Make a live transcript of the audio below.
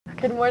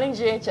Good morning,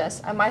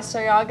 GHS. I'm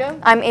Maestra Yaga.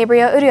 I'm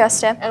Abria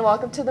Uriaste. And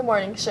welcome to the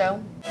morning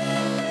show.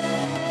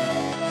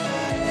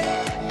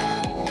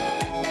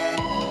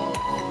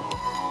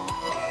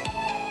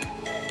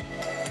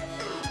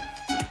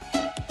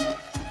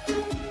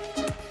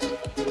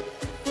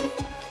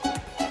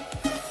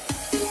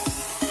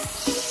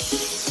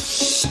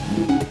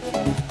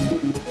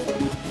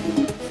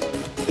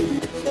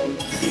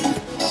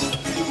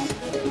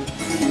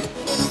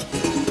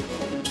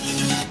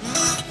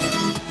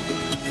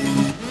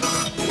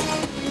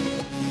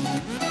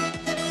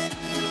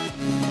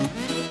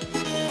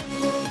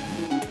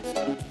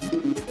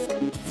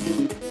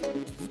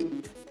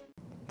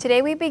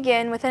 Today we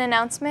begin with an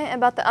announcement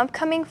about the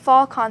upcoming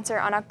fall concert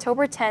on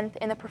October 10th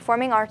in the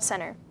Performing Arts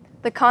Center.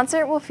 The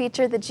concert will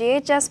feature the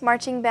GHS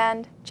Marching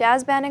Band,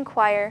 Jazz Band and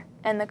Choir,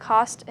 and the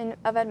cost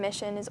of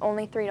admission is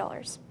only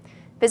 $3.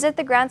 Visit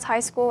the Grants High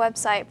School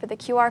website for the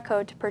QR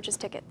code to purchase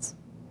tickets.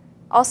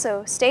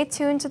 Also, stay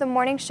tuned to the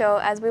morning show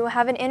as we will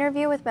have an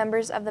interview with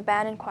members of the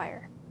band and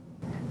choir.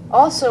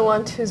 Also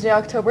on Tuesday,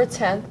 October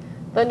 10th,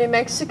 the New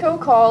Mexico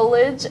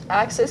College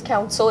Access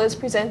Council is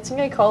presenting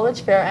a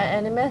college fair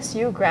at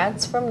NMSU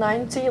Grants from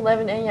 9 to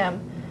 11 a.m.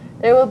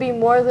 There will be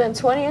more than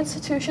 20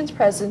 institutions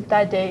present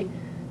that day,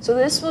 so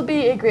this will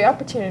be a great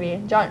opportunity,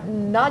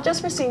 not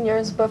just for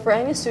seniors, but for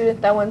any student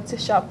that wants to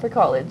shop for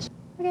college.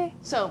 Okay.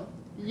 So,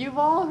 you've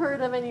all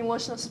heard of an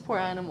emotional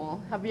support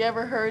animal. Have you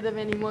ever heard of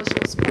an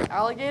emotional support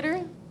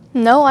alligator?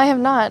 No, I have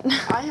not.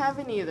 I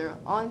haven't either.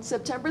 On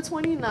September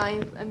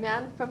 29th, a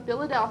man from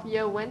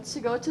Philadelphia went to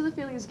go to the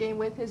Phillies game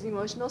with his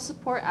emotional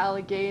support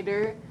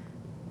alligator,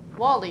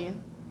 Wally.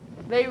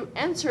 They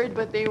entered,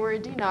 but they were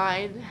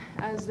denied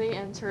as they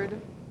entered.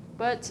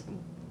 But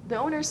the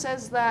owner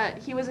says that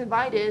he was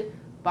invited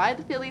by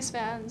the Phillies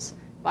fans,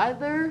 by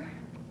their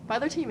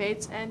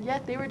teammates, and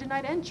yet they were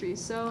denied entry.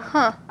 So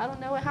I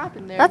don't know what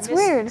happened there. That's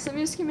weird. Some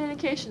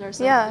miscommunication or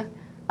something. Yeah,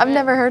 I've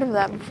never heard of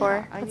that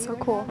before. That's so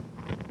cool.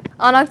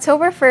 On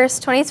October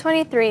 1st,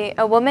 2023,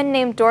 a woman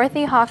named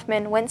Dorothy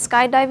Hoffman went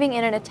skydiving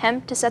in an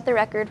attempt to set the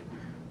record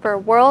for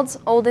world's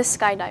oldest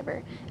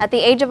skydiver at the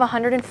age of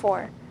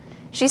 104.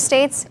 She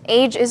states,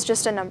 "Age is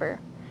just a number."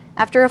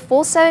 After a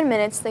full 7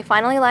 minutes, they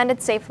finally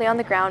landed safely on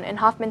the ground, and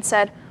Hoffman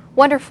said,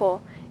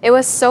 "Wonderful. It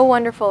was so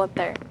wonderful up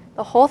there.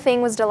 The whole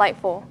thing was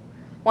delightful.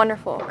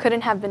 Wonderful.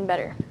 Couldn't have been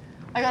better."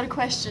 I got a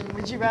question.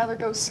 Would you rather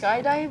go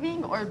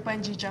skydiving or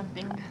bungee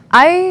jumping?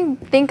 I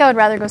think I would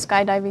rather go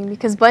skydiving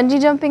because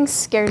bungee jumping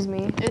scares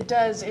me. It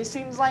does. It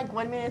seems like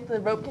 1 minute the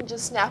rope can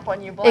just snap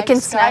on you, but It can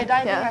snap,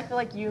 skydiving, yeah. I feel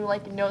like you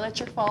know that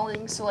you're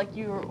falling, so like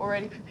you're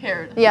already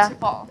prepared Yeah, to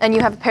fall. and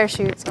you have a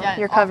parachute, so Yeah,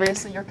 you're covered.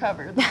 Obviously you're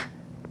covered.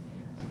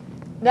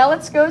 Now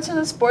let's go to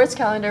the sports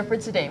calendar for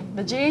today.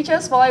 The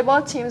GHS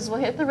volleyball teams will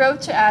hit the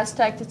road to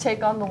Aztec to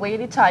take on the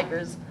Lady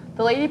Tigers.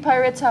 The Lady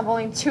Pirates have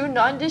only 2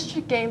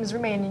 non-district games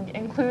remaining,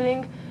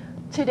 including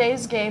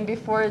today's game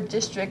before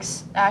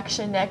district's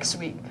action next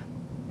week.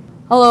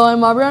 Hello,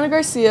 I'm Aubriana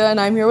Garcia,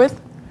 and I'm here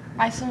with...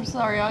 Maestra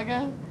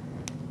Sariaga.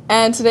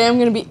 And today I'm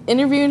going to be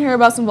interviewing her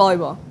about some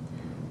volleyball.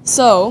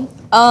 So,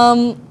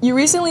 you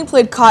recently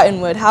played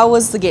Cottonwood. How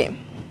was the game?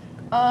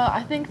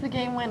 I think the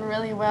game went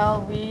really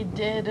well. We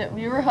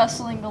were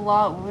hustling a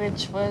lot,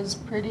 which was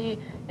pretty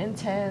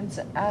intense.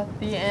 At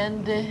the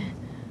end,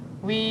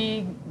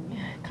 we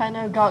kind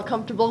of got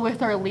comfortable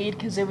with our lead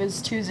because it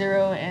was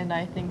 2-0, and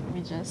I think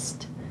we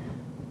just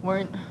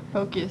weren't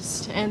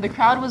focused. And the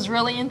crowd was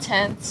really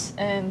intense,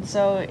 and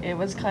so it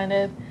was kind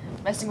of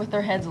messing with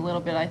their heads a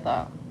little bit, I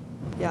thought.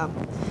 Yeah.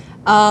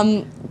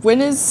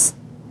 When is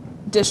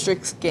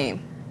district's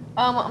game?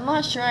 I'm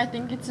not sure. I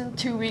think it's in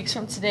 2 weeks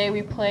from today.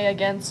 We play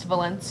against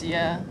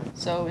Valencia,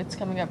 so it's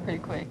coming up pretty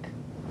quick.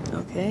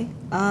 Okay.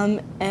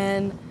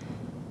 And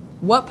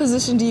what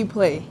position do you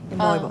play in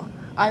volleyball?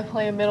 I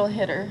play a middle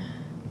hitter.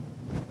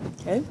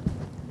 Okay.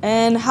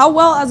 And how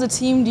well as a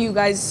team do you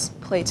guys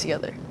play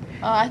together?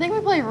 I think we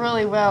play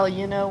really well.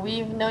 You know,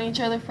 we've known each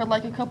other for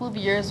like a couple of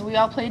years. We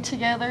all played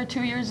together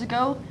 2 years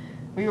ago.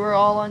 We were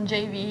all on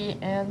JV,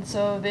 and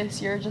so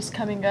this year just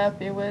coming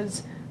up, it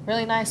was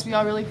really nice. We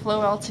all really flow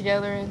well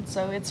together, and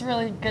so it's a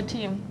really good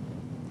team.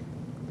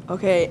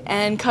 Okay,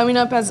 and coming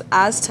up as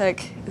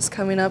Aztec is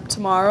coming up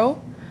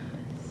tomorrow.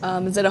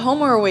 Is it a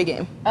home or away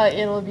game?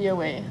 It'll be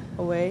away.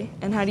 Away.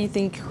 And how do you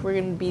think we're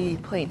going to be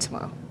playing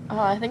tomorrow?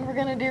 I think we're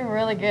going to do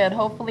really good.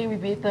 Hopefully we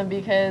beat them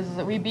because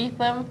we beat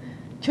them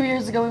 2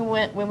 years ago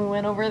when we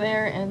went over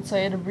there, and so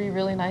it'll be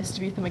really nice to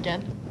beat them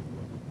again.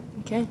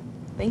 Okay,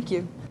 thank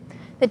you.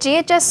 The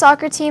GHS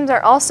soccer teams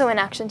are also in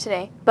action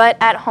today, but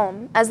at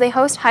home, as they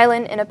host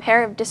Highland in a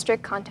pair of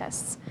district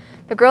contests.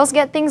 The girls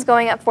get things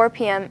going at 4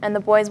 p.m. and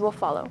the boys will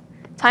follow.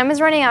 Time is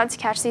running out to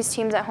catch these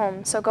teams at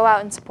home, so go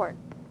out and support.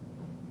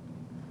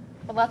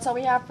 Well, that's all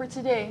we have for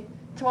today.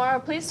 Tomorrow,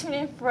 please tune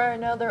in for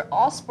another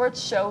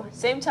all-sports show.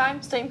 Same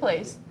time, same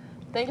place.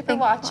 Thank you for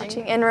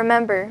watching. And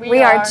remember,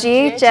 we are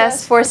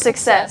GHS for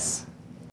success.